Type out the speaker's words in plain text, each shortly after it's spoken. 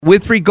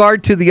with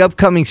regard to the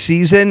upcoming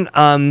season,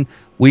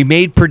 we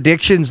made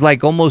predictions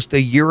like almost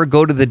a year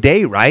ago to the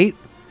day, right?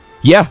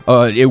 Yeah,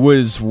 it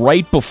was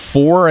right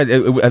before. I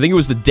think it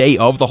was the day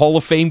of the Hall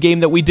of Fame game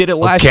that we did it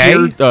last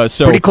year.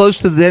 So pretty close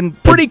to then.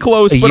 Pretty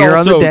close, but year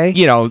also, on the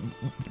day.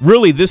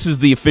 Really, this is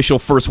the official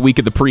first week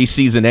of the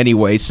preseason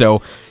anyway.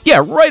 So,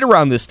 yeah, right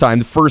around this time,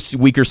 the first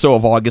week or so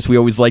of August, we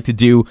always like to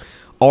do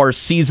our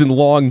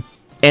season-long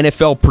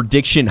NFL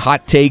prediction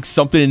hot takes,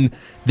 something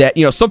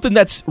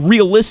that's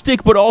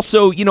realistic, but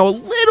also, a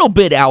little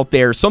bit out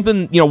there,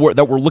 something,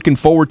 that we're looking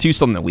forward to,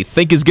 something that we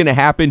think is going to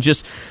happen,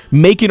 just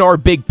making our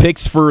big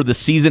picks for the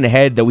season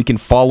ahead that we can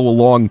follow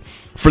along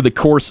for the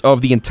course of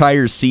the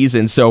entire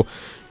season. So,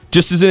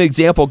 just as an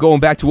example,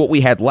 going back to what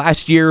we had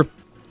last year,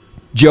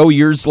 Joe,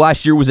 yours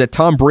last year was that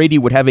Tom Brady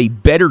would have a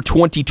better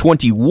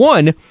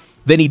 2021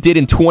 than he did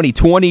in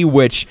 2020,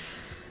 which,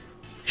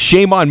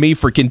 shame on me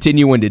for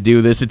continuing to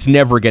do this. It's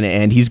never going to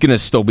end. He's going to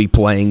still be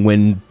playing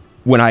when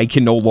I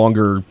can no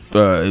longer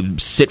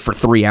sit for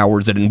 3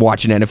 hours and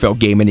watch an NFL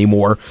game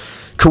anymore.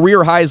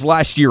 Career highs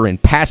last year in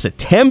pass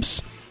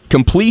attempts,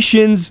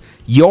 completions,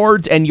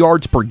 yards and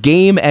yards per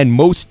game, and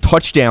most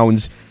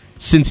touchdowns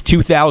since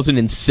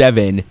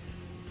 2007.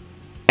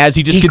 As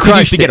he just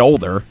continues to get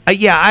older.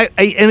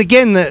 And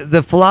again,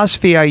 the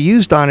philosophy I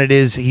used on it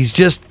is he's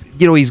just,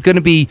 he's going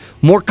to be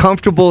more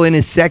comfortable in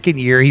his second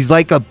year. He's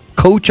like a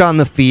coach on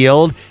the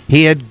field.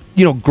 He had,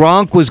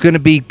 Gronk was going to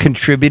be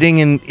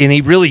contributing, and he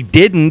really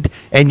didn't.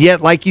 And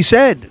yet, like you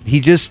said, he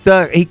just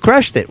he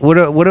crushed it.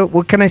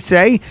 What can I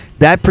say?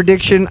 That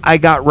prediction I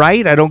got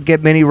right. I don't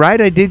get many right.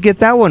 I did get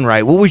that one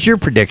right. What was your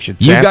prediction,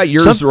 Sam? You got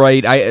yours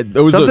right. It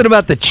was something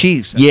about the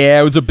Chiefs.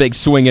 Yeah, it was a big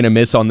swing and a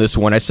miss on this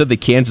one. I said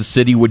that Kansas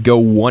City would go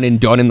one and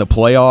done in the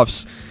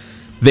playoffs.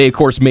 They, of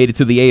course, made it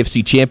to the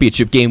AFC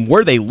Championship game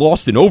where they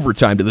lost in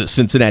overtime to the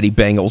Cincinnati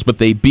Bengals, but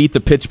they beat the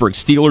Pittsburgh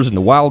Steelers in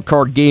the wild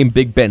card game,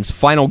 Big Ben's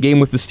final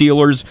game with the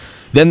Steelers.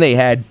 Then they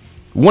had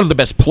one of the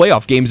best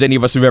playoff games any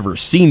of us have ever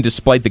seen,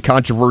 despite the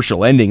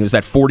controversial ending. It was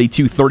that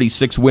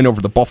 42-36 win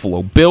over the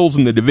Buffalo Bills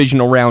in the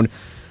divisional round.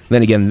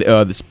 Then again,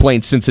 this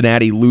playing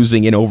Cincinnati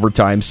losing in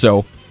overtime,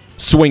 so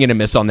swing and a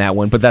miss on that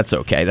one, but that's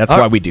okay. That's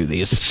why we do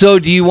these. So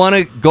do you want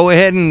to go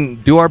ahead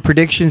and do our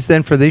predictions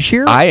then for this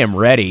year? I am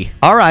ready.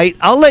 All right.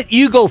 I'll let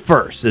you go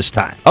first this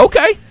time.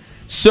 Okay.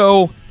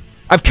 So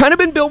I've kind of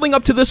been building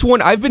up to this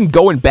one. I've been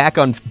going back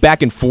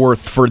and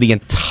forth for the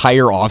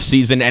entire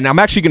offseason, and I'm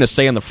actually going to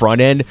say on the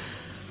front end,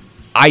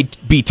 I'd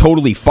be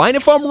totally fine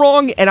if I'm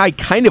wrong, and I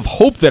kind of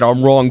hope that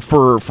I'm wrong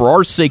for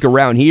our sake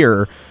around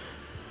here.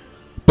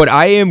 But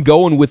I am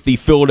going with the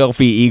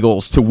Philadelphia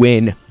Eagles to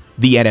win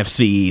the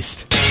NFC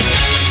East.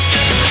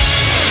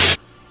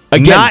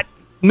 Again, not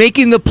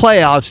making the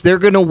playoffs. They're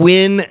going to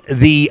win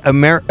the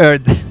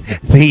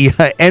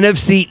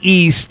NFC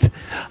East.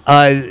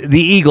 The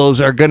Eagles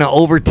are going to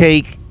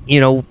overtake,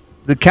 the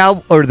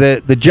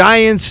the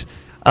Giants,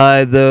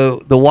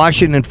 the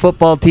Washington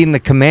football team, the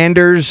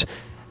Commanders.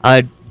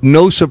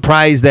 No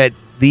surprise that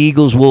the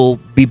Eagles will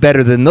be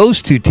better than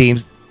those two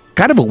teams.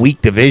 Kind of a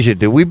weak division,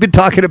 dude. We've been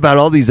talking about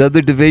all these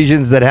other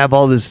divisions that have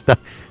all this stuff.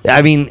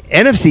 I mean,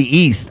 NFC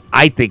East,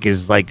 I think,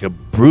 is like a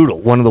brutal,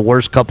 one of the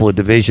worst couple of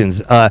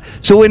divisions.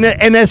 So in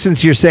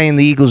essence, you're saying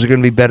the Eagles are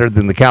going to be better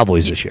than the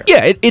Cowboys this year?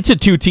 Yeah, it's a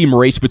two-team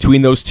race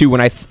between those two,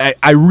 and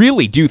I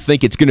really do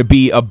think it's going to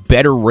be a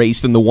better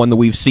race than the one that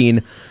we've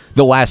seen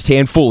the last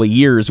handful of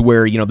years,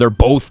 where they're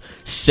both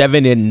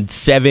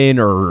 7-7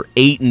 or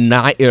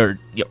 8-9 or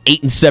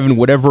 8-7,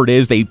 whatever it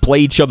is. They play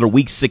each other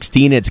week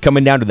 16, and it's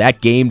coming down to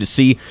that game to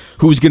see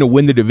who's going to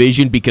win the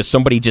division, because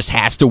somebody just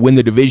has to win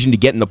the division to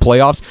get in the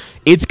playoffs.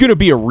 It's going to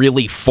be a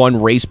really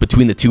fun race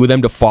between the two of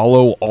them to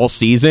follow all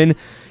season.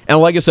 And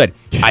like I said,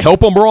 I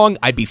hope I'm wrong.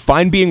 I'd be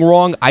fine being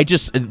wrong. I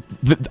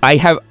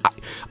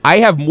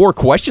have more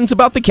questions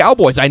about the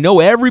Cowboys. I know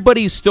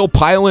everybody's still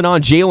piling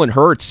on Jalen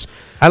Hurts.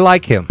 I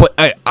like him. But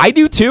I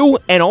do too,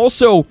 and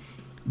also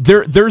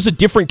there's a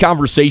different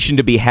conversation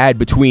to be had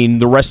between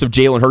the rest of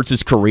Jalen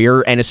Hurts'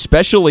 career, and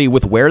especially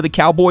with where the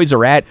Cowboys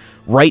are at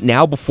right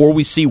now before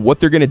we see what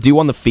they're going to do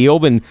on the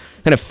field and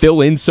kind of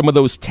fill in some of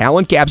those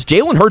talent gaps.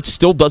 Jalen Hurts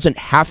still doesn't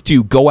have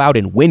to go out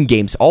and win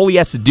games. All he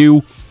has to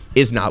do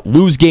is not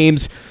lose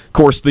games. Of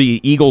course, the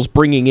Eagles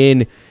bringing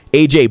in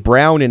A.J.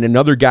 Brown and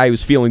another guy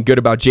who's feeling good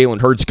about Jalen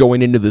Hurts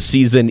going into the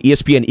season,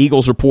 ESPN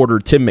Eagles reporter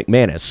Tim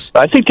McManus.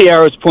 I think the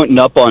arrow's pointing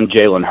up on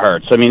Jalen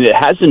Hurts. I mean, it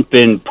hasn't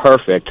been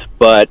perfect,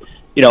 but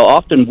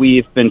often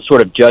we've been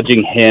sort of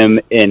judging him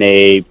in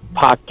a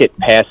pocket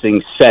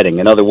passing setting.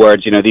 In other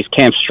words, these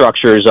camp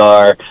structures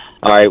are,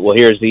 all right, well,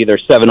 here's either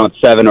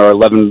 7-on-7 or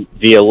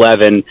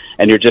 11v11,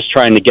 and you're just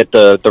trying to get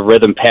the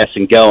rhythm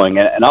passing going.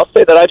 And I'll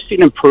say that I've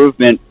seen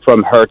improvement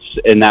from Hurts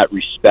in that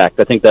respect.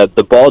 I think that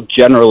the ball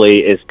generally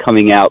is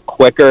coming out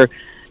quicker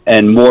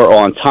and more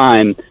on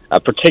time,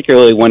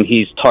 particularly when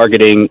he's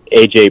targeting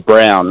A.J.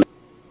 Brown.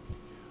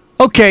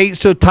 Okay,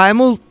 so time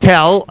will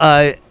tell.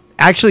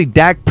 Actually,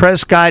 Dak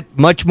Prescott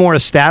much more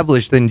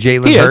established than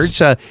Jalen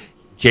Hurts.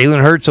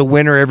 Jalen Hurts a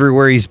winner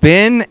everywhere he's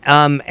been.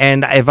 And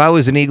if I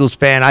was an Eagles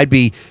fan, I'd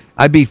be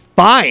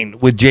fine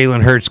with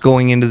Jalen Hurts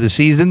going into the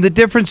season. The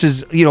difference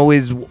is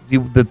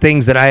the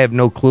things that I have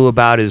no clue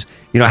about is,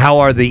 how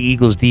are the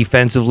Eagles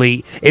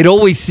defensively? It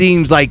always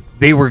seems like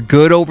they were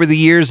good over the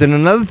years. And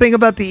another thing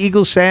about the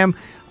Eagles, Sam,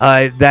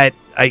 it's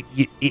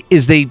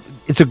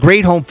a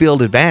great home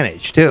field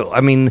advantage too.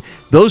 I mean,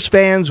 those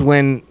fans,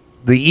 when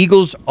the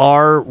Eagles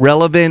are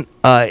relevant,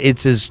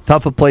 it's as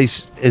tough a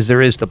place as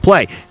there is to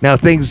play. Now, if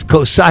things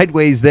go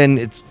sideways, then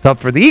it's tough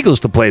for the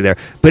Eagles to play there.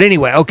 But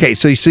anyway, okay,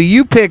 so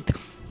you picked.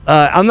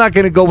 I'm not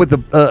going to go with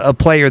a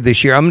player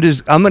this year. I'm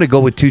going to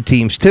go with two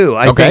teams too.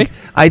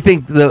 I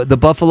think the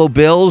Buffalo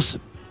Bills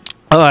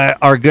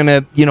are going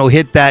to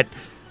hit that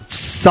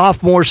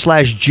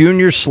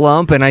sophomore/junior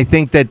slump, and I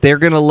think that they're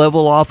going to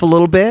level off a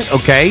little bit.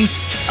 Okay.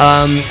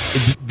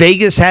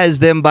 Vegas has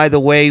them, by the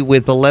way,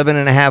 with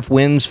 11.5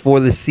 wins for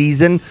the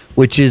season,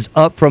 which is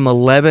up from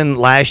 11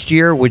 last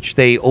year, which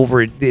they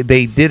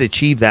did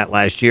achieve that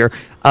last year.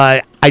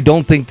 I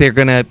don't think they're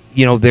gonna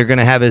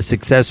have as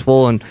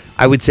successful, and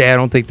I would say I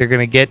don't think they're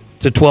gonna get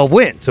to 12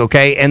 wins.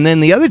 Okay, and then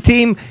the other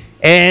team,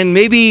 and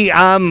maybe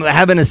I'm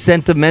having a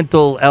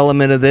sentimental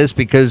element of this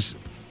because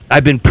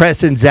I've been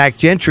pressing Zach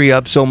Gentry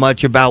up so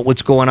much about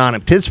what's going on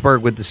in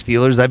Pittsburgh with the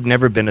Steelers. I've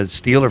never been a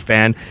Steeler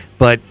fan,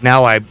 but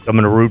now I'm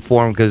going to root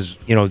for him because,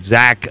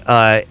 Zach.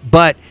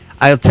 But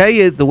I'll tell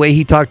you, the way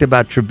he talked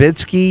about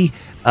Trubisky,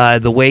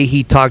 the way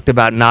he talked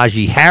about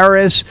Najee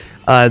Harris,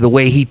 the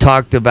way he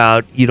talked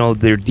about,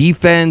 their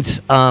defense.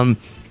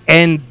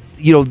 And,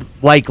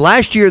 like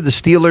last year, the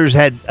Steelers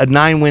had a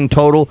 9-win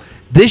total.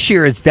 This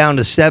year, it's down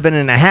to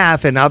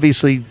 7.5. And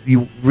obviously,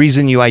 the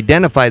reason you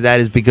identify that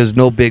is because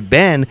no Big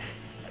Ben.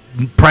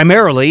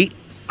 Primarily,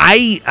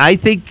 I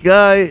think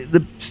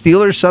the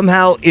Steelers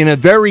somehow in a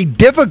very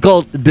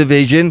difficult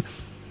division,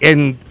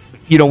 and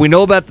we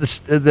know about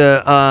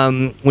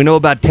we know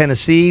about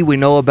Tennessee, we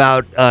know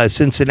about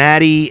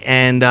Cincinnati,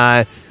 and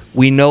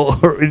we know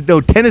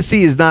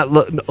Tennessee is not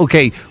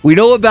okay. We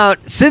know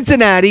about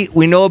Cincinnati,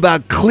 we know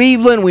about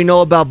Cleveland, we know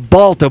about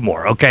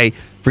Baltimore. Okay,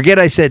 forget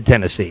I said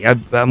Tennessee.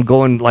 I'm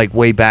going like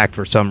way back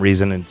for some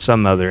reason in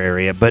some other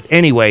area, but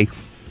anyway.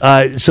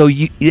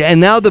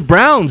 And now the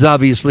Browns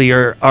obviously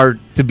are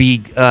to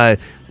be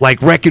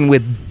reckoned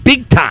with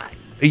big time,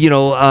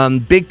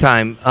 big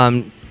time.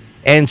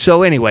 And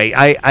so anyway,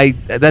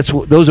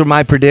 those are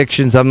my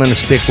predictions. I'm going to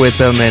stick with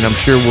them, and I'm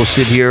sure we'll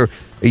sit here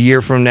a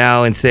year from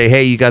now and say,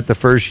 hey, you got the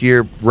first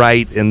year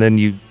right, and then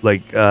you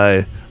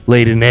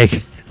laid an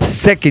egg the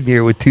second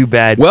year with too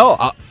bad.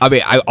 Well,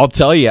 I'll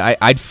tell you,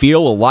 I'd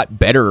feel a lot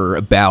better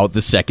about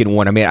the second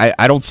one. I mean,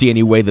 I don't see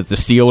any way that the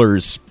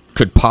Steelers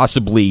could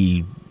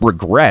possibly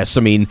regress.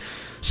 I mean,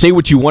 say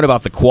what you want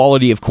about the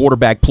quality of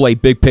quarterback play,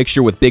 big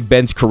picture with Big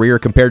Ben's career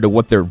compared to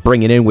what they're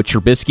bringing in with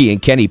Trubisky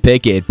and Kenny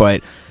Pickett,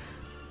 but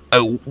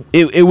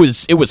it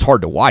was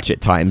hard to watch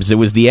at times. It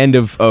was the end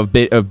of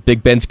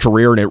Big Ben's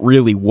career, and it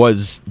really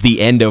was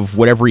the end of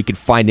whatever he could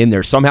find in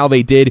there. Somehow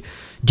they did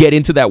get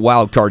into that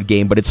wild card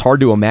game, but it's hard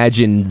to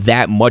imagine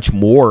that much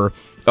more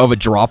of a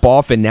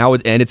drop-off, and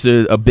it's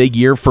a big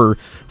year for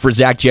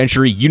Zach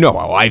Gentry. You know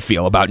how I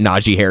feel about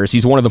Najee Harris.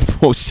 He's one of the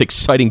most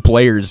exciting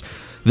players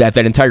that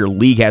entire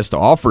league has to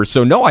offer.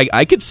 So, no,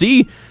 I could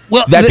see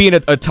being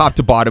a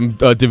top-to-bottom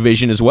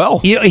division as well.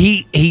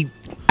 The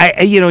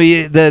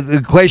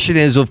question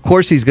is, of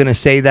course he's going to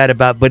say that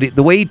but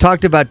the way he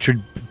talked about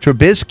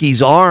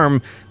Trubisky's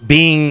arm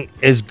being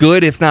as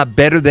good, if not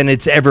better than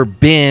it's ever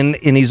been,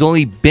 and he's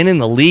only been in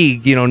the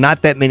league,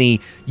 not that many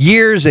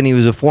years, and he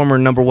was a former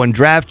number 1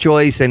 draft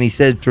choice, and he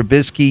said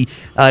Trubisky,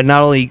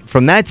 not only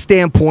from that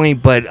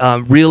standpoint, but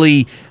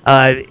really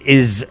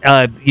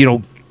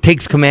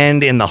takes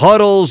command in the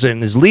huddles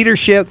and his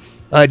leadership.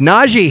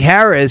 Najee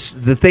Harris,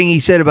 the thing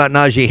he said about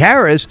Najee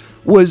Harris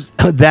was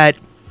that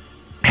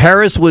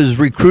Harris was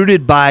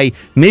recruited by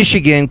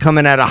Michigan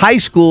coming out of high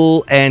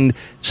school, and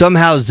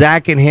somehow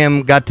Zach and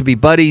him got to be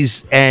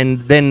buddies, and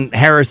then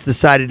Harris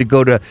decided to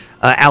go to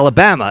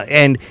Alabama.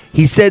 And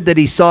he said that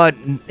he saw it.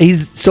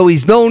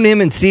 He's known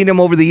him and seen him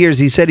over the years.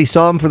 He said he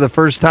saw him for the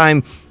first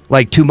time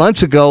like 2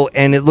 months ago,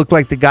 and it looked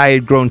like the guy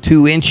had grown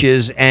 2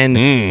 inches. And,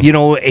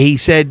 he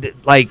said,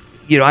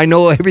 I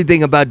know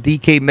everything about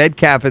DK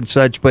Metcalf and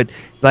such, but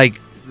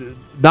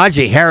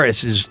Najee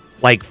Harris is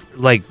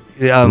really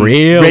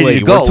ready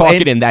to go. We're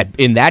talking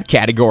in that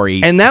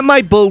category, and that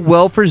might bode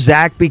well for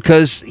Zach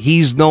because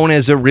he's known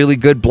as a really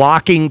good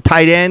blocking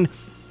tight end.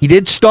 He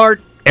did start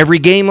every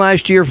game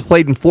last year,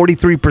 played in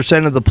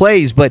 43% of the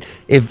plays. But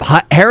if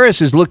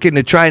Harris is looking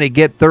to try to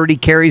get 30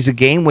 carries a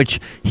game, which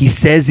he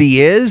says he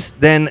is,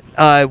 then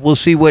we'll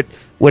see what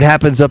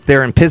happens up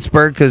there in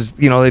Pittsburgh, because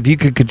if you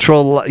could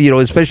control,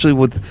 especially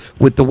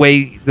with the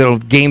way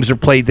games are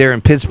played there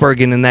in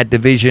Pittsburgh and in that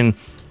division,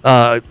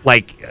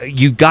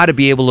 you got to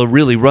be able to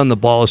really run the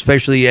ball,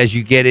 especially as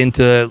you get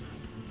into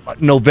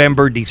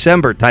November,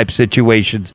 December type situations.